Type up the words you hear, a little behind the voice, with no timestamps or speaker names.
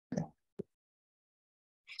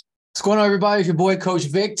What's going on, everybody? It's your boy, Coach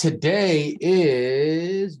Vic. Today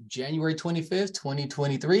is January 25th,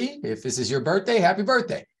 2023. If this is your birthday, happy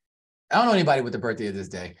birthday. I don't know anybody with the birthday of this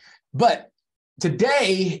day, but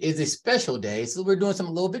today is a special day, so we're doing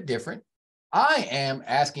something a little bit different. I am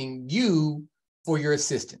asking you for your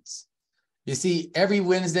assistance. You see, every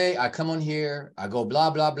Wednesday, I come on here, I go blah,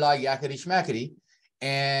 blah, blah, yakety schmackety,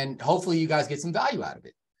 and hopefully you guys get some value out of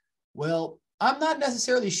it. Well, I'm not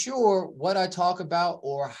necessarily sure what I talk about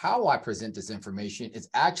or how I present this information is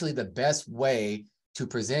actually the best way to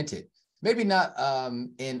present it. Maybe not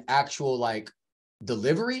in actual like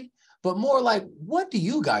delivery, but more like, what do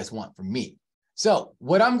you guys want from me? So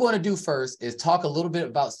what I'm going to do first is talk a little bit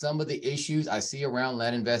about some of the issues I see around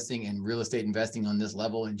land investing and real estate investing on this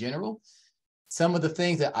level in general. Some of the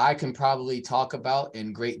things that I can probably talk about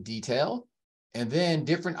in great detail, and then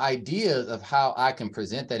different ideas of how I can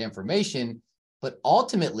present that information. But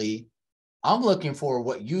ultimately, I'm looking for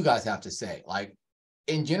what you guys have to say. Like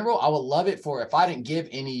in general, I would love it for if I didn't give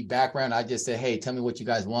any background, I just say, hey, tell me what you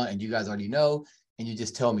guys want. And you guys already know. And you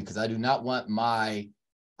just tell me, because I do not want my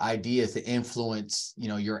ideas to influence,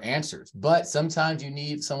 your answers. But sometimes you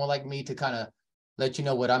need someone like me to kind of let you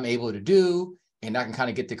know what I'm able to do. And I can kind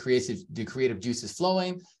of get the creative juices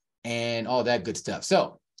flowing and all that good stuff.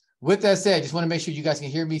 So with that said, I just want to make sure you guys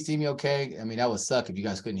can hear me, see me okay. I mean, that would suck if you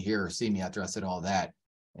guys couldn't hear or see me after I said all that.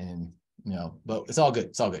 And, but it's all good.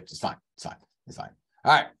 It's all good. It's fine. It's fine. It's fine.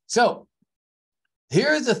 All right. So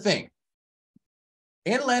here's the thing.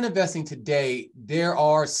 In land investing today, there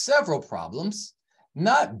are several problems,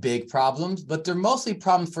 not big problems, but they're mostly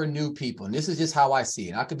problems for new people. And this is just how I see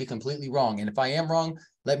it. I could be completely wrong. And if I am wrong,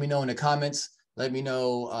 let me know in the comments. Let me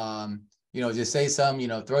know, just say some,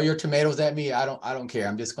 throw your tomatoes at me. I don't care.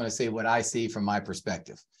 I'm just going to say what I see from my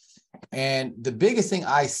perspective. And the biggest thing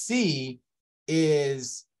I see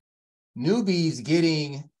is newbies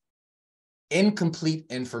getting incomplete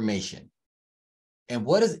information. And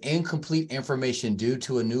what does incomplete information do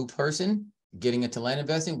to a new person getting into land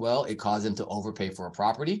investing? Well, it causes them to overpay for a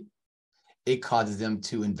property. It causes them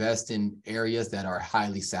to invest in areas that are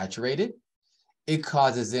highly saturated. It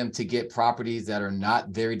causes them to get properties that are not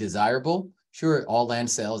very desirable. Sure, all land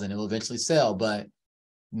sells and it will eventually sell, but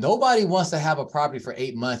nobody wants to have a property for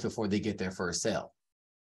 8 months before they get their first sale,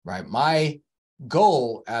 right? My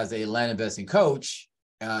goal as a land investing coach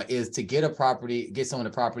is to get someone a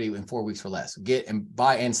property in 4 weeks or less. Get and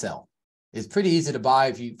buy and sell. It's pretty easy to buy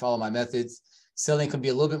if you follow my methods. Selling can be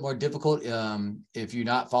a little bit more difficult if you're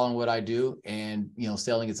not following what I do, and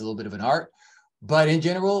selling is a little bit of an art. But in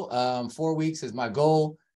general, 4 weeks is my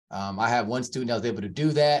goal. I have one student that was able to do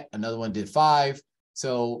that. Another one did 5.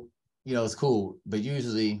 So, it's cool. But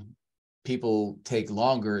usually people take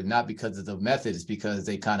longer, not because of the method, it's because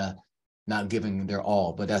they kind of not giving their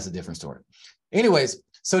all. But that's a different story. Anyways,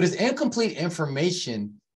 so this incomplete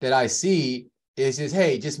information that I see is just,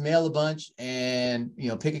 hey, just mail a bunch and,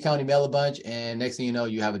 pick a county, mail a bunch. And next thing you know,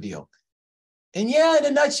 you have a deal. And yeah, in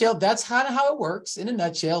a nutshell, that's kind of how it works. In a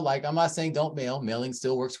nutshell, like I'm not saying don't mail. Mailing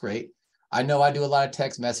still works great. I know I do a lot of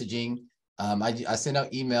text messaging. I send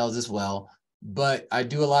out emails as well, but I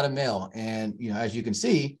do a lot of mail. And, as you can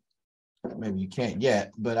see, maybe you can't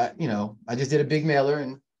yet, but I just did a big mailer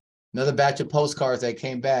and another batch of postcards that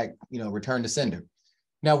came back, returned to sender.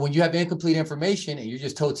 Now, when you have incomplete information and you're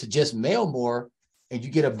just told to just mail more and you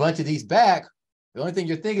get a bunch of these back, the only thing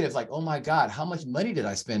you're thinking is like, oh my God, how much money did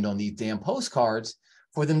I spend on these damn postcards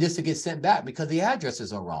for them just to get sent back because the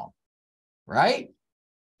addresses are wrong, right?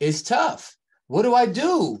 It's tough. What do I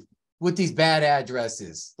do with these bad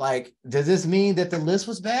addresses? Like, does this mean that the list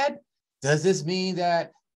was bad? Does this mean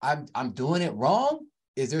that I'm doing it wrong?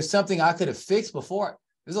 Is there something I could have fixed before?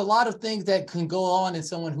 There's a lot of things that can go on in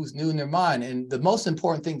someone who's new in their mind. And the most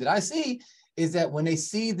important thing that I see is that when they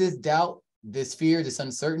see this doubt, this fear, this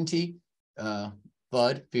uncertainty,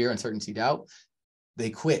 FUD, fear, uncertainty, doubt, they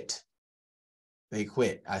quit. They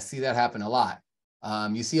quit. I see that happen a lot.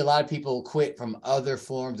 You see a lot of people quit from other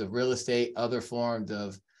forms of real estate, other forms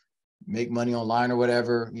of make money online or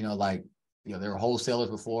whatever, they were wholesalers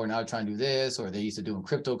before, now they're trying to do this, or they used to doing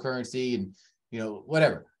cryptocurrency and,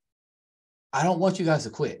 whatever. I don't want you guys to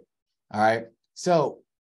quit. All right. So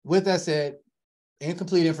with that said,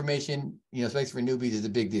 incomplete information, especially for newbies, is a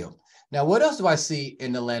big deal. Now, what else do I see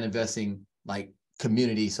in the land investing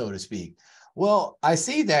community, so to speak? Well, I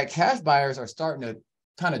see that cash buyers are starting to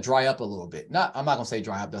kind of dry up a little bit. I'm not going to say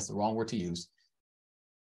dry up. That's the wrong word to use.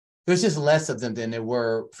 There's just less of them than there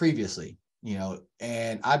were previously,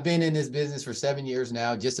 and I've been in this business for 7 years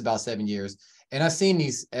now, just about 7 years. And I've seen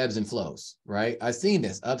these ebbs and flows, right? I've seen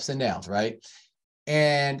this ups and downs, right?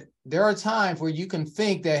 And there are times where you can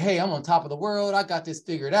think that, hey, I'm on top of the world. I got this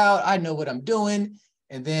figured out. I know what I'm doing.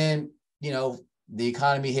 And then, the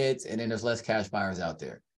economy hits and then there's less cash buyers out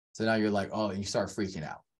there. So now you're like, oh, and you start freaking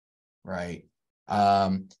out, right?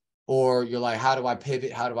 Or you're like, how do I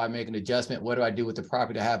pivot? How do I make an adjustment? What do I do with the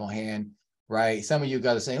property I have on hand, right? Some of you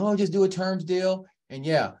guys are saying, oh, just do a terms deal. And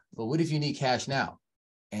yeah, but what if you need cash now?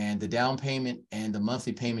 And the down payment and the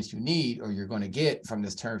monthly payments you need or you're going to get from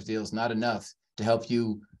this terms deal is not enough to help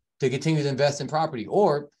you to continue to invest in property,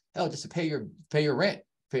 or hell, just to pay your rent,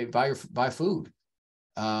 buy food,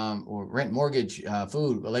 or rent, mortgage,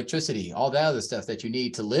 food, electricity, all that other stuff that you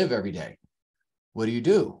need to live every day. What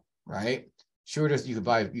do? Right? Sure,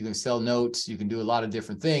 you can sell notes, you can do a lot of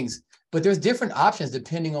different things, but there's different options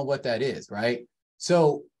depending on what that is, right?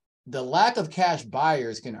 So the lack of cash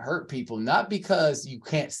buyers can hurt people, not because you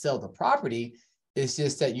can't sell the property. It's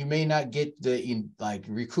just that you may not get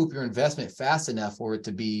recoup your investment fast enough for it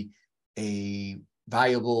to be a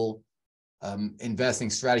valuable investing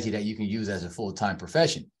strategy that you can use as a full-time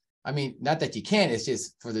profession. I mean, not that you can't, it's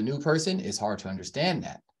just for the new person, it's hard to understand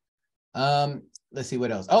that. Let's see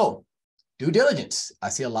what else. Oh, due diligence. I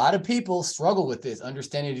see a lot of people struggle with this,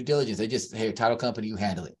 understanding due diligence. They just, hey, title company, you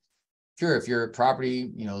handle it. Sure, if your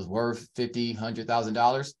property, is worth $50,000,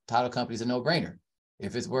 $100,000, title company is a no-brainer.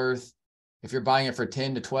 If you're buying it for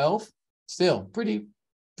 10 to 12, still pretty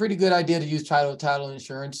good idea to use title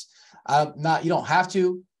insurance. You don't have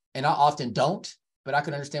to, and I often don't, but I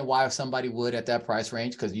can understand why if somebody would at that price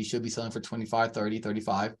range, because you should be selling for 25, 30,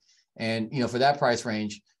 35. And, for that price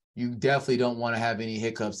range, you definitely don't want to have any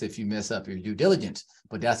hiccups if you mess up your due diligence.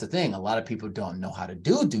 But that's the thing. A lot of people don't know how to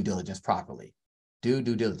do due diligence properly. Do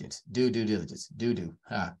due diligence. I'm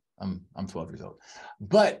 12 years old.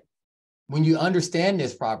 But when you understand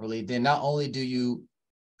this properly, then not only do you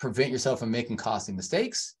prevent yourself from making costly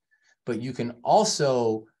mistakes, but you can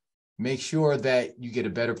also make sure that you get a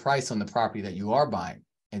better price on the property that you are buying.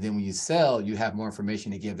 And then when you sell, you have more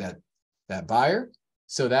information to give that buyer.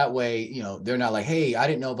 So that way, they're not like, hey, I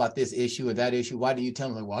didn't know about this issue or that issue. Why didn't you tell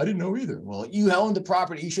them? Like, well, I didn't know either. Well, you owned the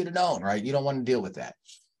property. You should have known, right? You don't want to deal with that.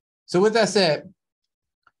 So with that said,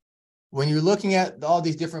 when you're looking at all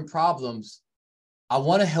these different problems, I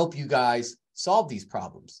want to help you guys solve these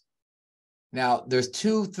problems. Now, I have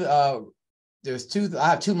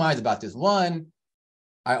two minds about this. One,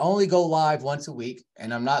 I only go live once a week,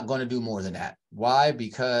 and I'm not going to do more than that. Why?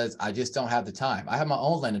 Because I just don't have the time. I have my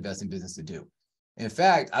own land investing business to do. In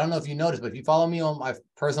fact, I don't know if you noticed, but if you follow me on my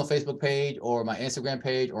personal Facebook page or my Instagram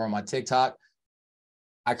page or on my TikTok,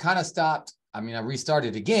 I kind of stopped. I mean, I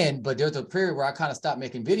restarted again, but there's a period where I kind of stopped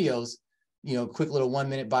making videos, quick little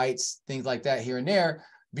 1-minute bites, things like that here and there,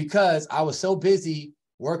 because I was so busy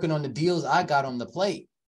working on the deals I got on the plate,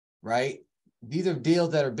 right? These are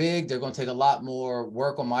deals that are big. They're going to take a lot more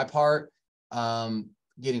work on my part,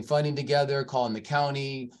 getting funding together, calling the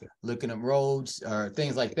county, looking at roads or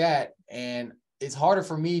things like that. And it's harder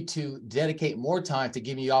for me to dedicate more time to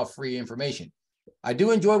giving you all free information. I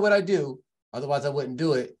do enjoy what I do. Otherwise, I wouldn't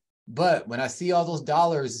do it. But when I see all those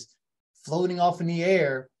dollars floating off in the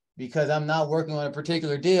air because I'm not working on a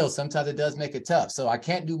particular deal, sometimes it does make it tough. So I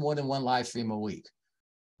can't do more than one live stream a week.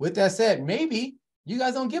 With that said, maybe you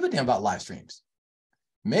guys don't give a damn about live streams.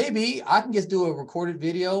 Maybe I can just do a recorded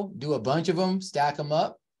video, do a bunch of them, stack them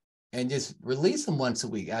up, and just release them once a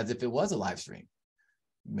week as if it was a live stream.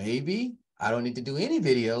 Maybe I don't need to do any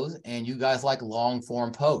videos and you guys like long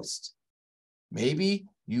form posts. Maybe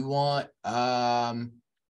you want,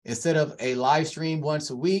 instead of a live stream once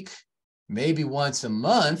a week, maybe once a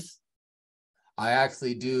month, I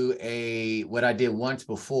actually do what I did once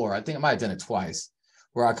before. I think I might have done it twice,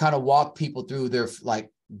 where I kind of walk people through their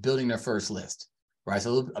building their first list, right?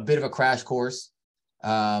 So a bit of a crash course,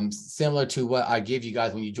 similar to what I give you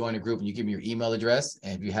guys when you join a group and you give me your email address.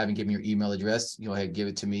 And if you haven't given me your email address, go ahead and give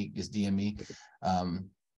it to me, just DM me.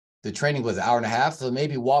 The training was 1.5 hours. So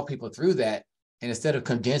maybe walk people through that. And instead of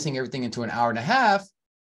condensing everything into 1.5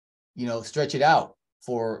 hours, stretch it out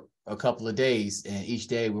for a couple of days. And each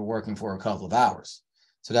day we're working for a couple of hours.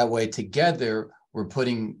 So that way together, we're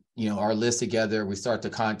putting, our list together. We start the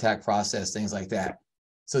contact process, things like that.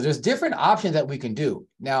 So there's different options that we can do.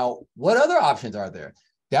 Now, what other options are there?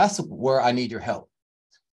 That's where I need your help.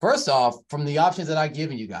 First off, from the options that I've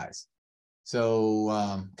given you guys.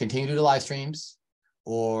 So continue to do live streams,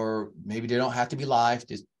 or maybe they don't have to be live.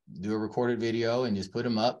 Just do a recorded video and just put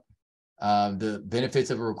them up. The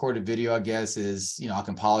benefits of a recorded video, I guess, is, I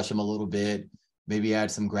can polish them a little bit, maybe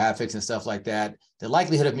add some graphics and stuff like that. The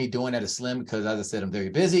likelihood of me doing that is slim because, as I said, I'm very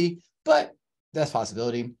busy, but that's a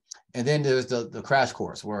possibility. And then there's the crash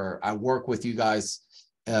course where I work with you guys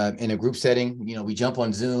in a group setting. You know, we jump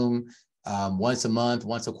on Zoom once a month,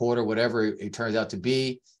 once a quarter, whatever it turns out to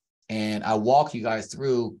be. And I walk you guys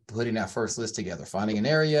through putting that first list together, finding an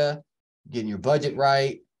area, getting your budget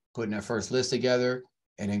right, putting that first list together,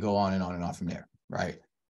 and then go on and on and on from there, right?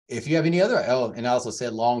 If you have any other, and I also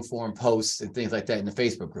said long form posts and things like that in the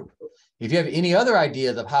Facebook group. If you have any other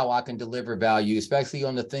ideas of how I can deliver value, especially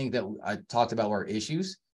on the things that I talked about were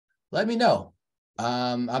issues, let me know.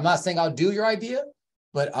 I'm not saying I'll do your idea,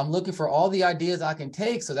 but I'm looking for all the ideas I can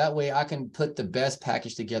take so that way I can put the best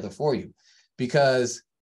package together for you. Because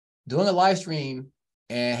doing a live stream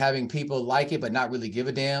and having people like it but not really give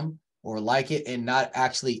a damn, or like it and not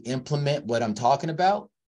actually implement what I'm talking about,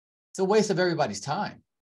 it's a waste of everybody's time.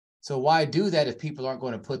 So why do that if people aren't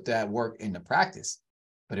going to put that work into practice?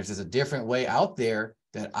 But if there's a different way out there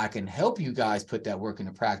that I can help you guys put that work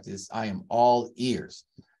into practice, I am all ears.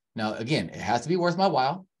 Now, again, it has to be worth my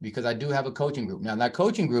while because I do have a coaching group. Now, that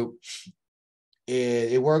coaching group,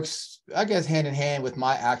 it works, I guess, hand in hand with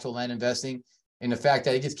my actual land investing, and the fact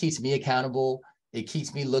that it just keeps me accountable. It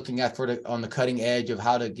keeps me looking at on the cutting edge of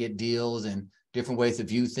how to get deals and different ways to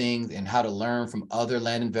view things and how to learn from other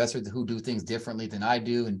land investors who do things differently than I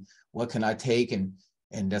do, and what can I take and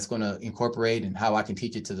that's going to incorporate, and how I can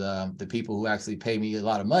teach it to the people who actually pay me a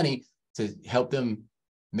lot of money to help them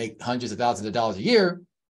make hundreds of thousands of dollars a year,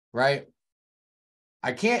 right?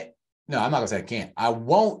 I'm not gonna say I can't. I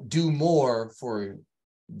won't do more for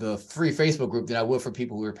the free Facebook group than I would for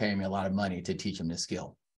people who are paying me a lot of money to teach them this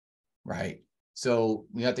skill, right? So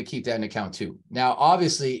we have to keep that in account too. Now,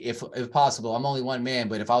 obviously, if possible, I'm only one man,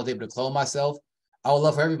 but if I was able to clone myself, I would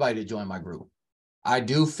love for everybody to join my group. I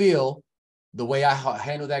do feel the way I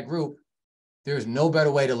handle that group, there's no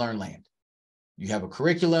better way to learn land. You have a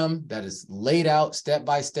curriculum that is laid out step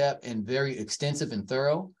by step and very extensive and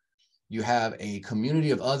thorough. You have a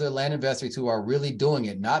community of other land investors who are really doing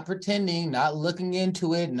it, not pretending, not looking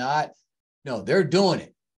into it, no, they're doing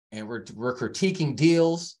it. And we're critiquing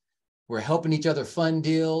deals. We're helping each other fund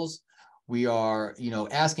deals. We are,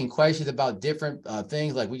 asking questions about different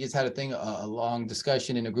things. Like we just had a long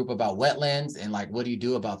discussion in a group about wetlands and like, what do you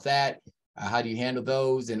do about that? How do you handle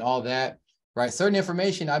those and all that, right? Certain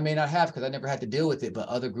information I may not have because I never had to deal with it, but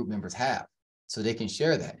other group members have, so they can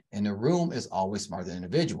share that. And the room is always smarter than the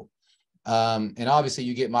individual. And obviously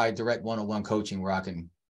you get my direct one-on-one coaching where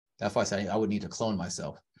that's why I said I would need to clone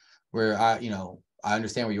myself, where I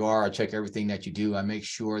understand where you are. I check everything that you do. I make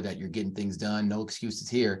sure that you're getting things done. No excuses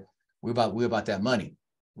here. We're about that money.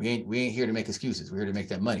 We ain't here to make excuses. We're here to make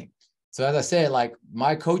that money. So as I said, like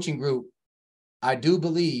my coaching group, I do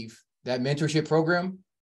believe that mentorship program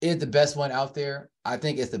is the best one out there. I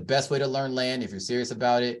think it's the best way to learn land if you're serious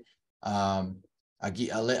about it. I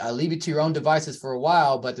leave it to your own devices for a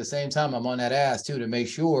while, but at the same time, I'm on that ass too to make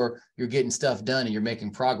sure you're getting stuff done and you're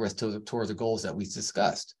making progress towards the goals that we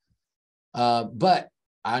discussed. But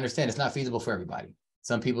I understand it's not feasible for everybody.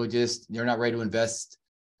 Some people they're not ready to invest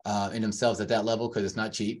in themselves at that level because it's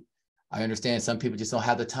not cheap. I understand some people just don't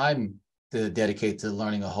have the time to dedicate to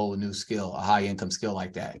learning a whole new skill, a high income skill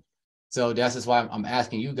like that. So that's just why I'm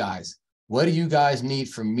asking you guys, what do you guys need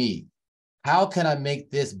from me? How can I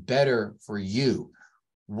make this better for you?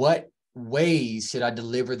 What ways should I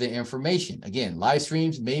deliver the information? Again, live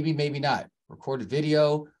streams, maybe, maybe not. Recorded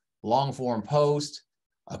video, long form post,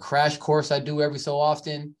 a crash course I do every so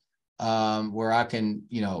often, where I can,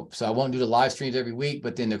 so I won't do the live streams every week,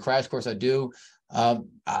 but then the crash course I do, I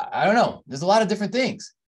don't know. There's a lot of different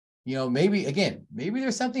things. Maybe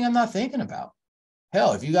there's something I'm not thinking about.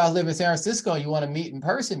 Hell, if you guys live in San Francisco and you want to meet in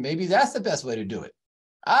person, maybe that's the best way to do it.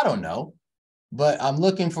 I don't know, but I'm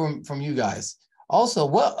looking from you guys. Also,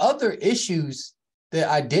 what other issues that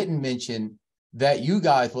I didn't mention that you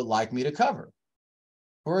guys would like me to cover?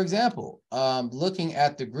 For example, looking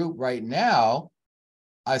at the group right now,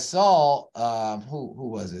 I saw, who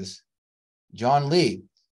was this? John Lee.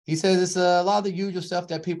 He says it's a lot of the usual stuff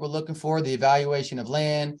that people are looking for: the evaluation of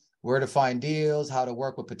land, where to find deals, how to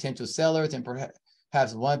work with potential sellers, and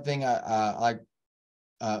perhaps one thing I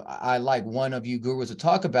like one of you gurus to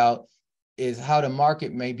talk about is how the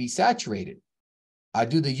market may be saturated. I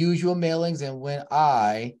do the usual mailings, and when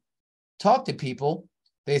I talk to people,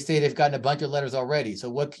 they say they've gotten a bunch of letters already. So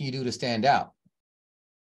what can you do to stand out?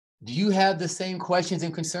 Do you have the same questions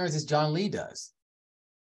and concerns as John Lee does?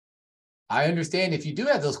 I understand if you do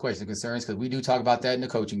have those questions and concerns, because we do talk about that in the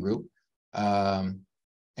coaching group. And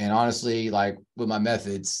honestly, like with my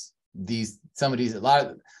methods, a lot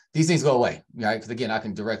of these things go away, right? Because again, I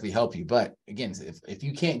can directly help you. But again, if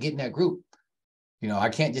you can't get in that group, I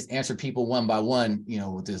can't just answer people one by one,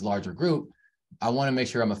 with this larger group. I want to make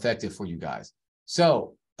sure I'm effective for you guys.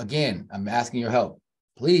 So again, I'm asking your help.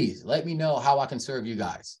 please let me know how I can serve you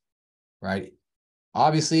guys, right?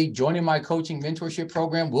 Obviously, joining my coaching mentorship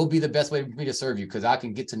program will be the best way for me to serve you because I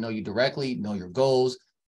can get to know you directly, know your goals,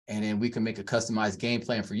 and then we can make a customized game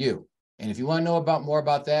plan for you. And if you want to know more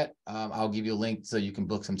about that, I'll give you a link so you can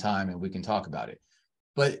book some time and we can talk about it.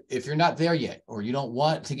 But if you're not there yet, or you don't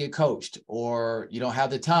want to get coached, or you don't have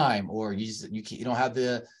the time, or you don't have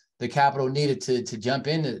the capital needed to jump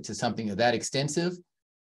into something that extensive,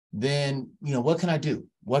 then what can I do?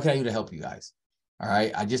 What can I do to help you guys? All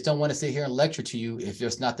right. I just don't want to sit here and lecture to you if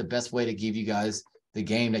it's not the best way to give you guys the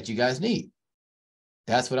game that you guys need.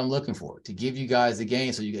 That's what I'm looking for, to give you guys the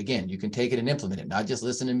game so you can take it and implement it, not just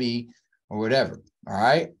listen to me or whatever. All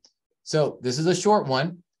right. So this is a short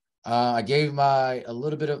one. I gave a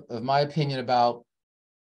little bit of my opinion about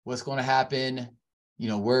what's going to happen,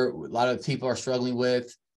 where a lot of people are struggling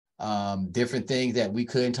with, different things that we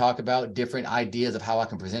couldn't talk about, different ideas of how I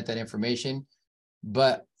can present that information.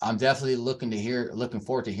 But I'm definitely looking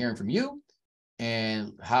forward to hearing from you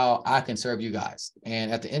and how I can serve you guys.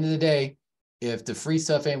 And at the end of the day, if the free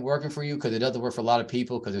stuff ain't working for you, because it doesn't work for a lot of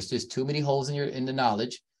people, because there's just too many holes in the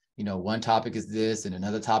knowledge, one topic is this and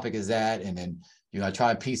another topic is that, and then I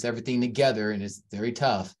try and piece everything together, and it's very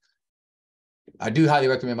tough. I do highly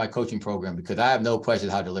recommend my coaching program because I have no question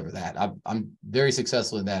how to deliver that. I'm very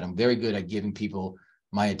successful in that. I'm very good at giving people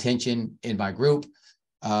my attention in my group.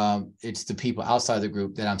 It's the people outside the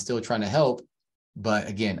group that I'm still trying to help. But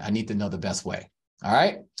again, I need to know the best way. All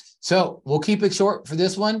right. So we'll keep it short for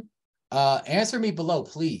this one. Answer me below,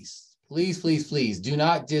 please. Please, please, please. Do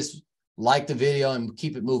not just like the video and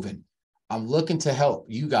keep it moving. I'm looking to help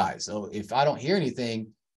you guys. So if I don't hear anything,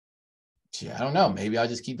 I don't know. Maybe I'll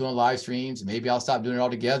just keep doing live streams. Maybe I'll stop doing it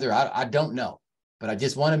altogether. I don't know. But I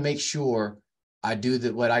just want to make sure I do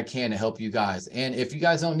what I can to help you guys. And if you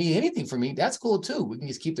guys don't need anything from me, that's cool too. We can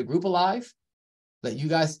just keep the group alive. Let you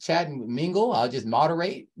guys chat and mingle. I'll just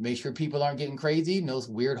moderate, make sure people aren't getting crazy. Those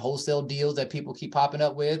weird wholesale deals that people keep popping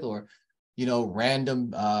up with, or,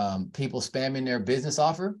 random people spamming their business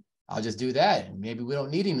offer. I'll just do that. And maybe we don't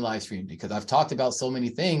need any live stream because I've talked about so many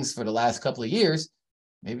things for the last couple of years.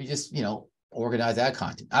 Maybe just, organize that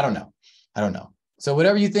content. I don't know. So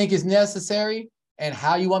whatever you think is necessary and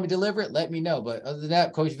how you want me to deliver it, let me know. But other than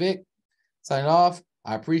that, Coach Vic, signing off.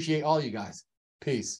 I appreciate all you guys. Peace.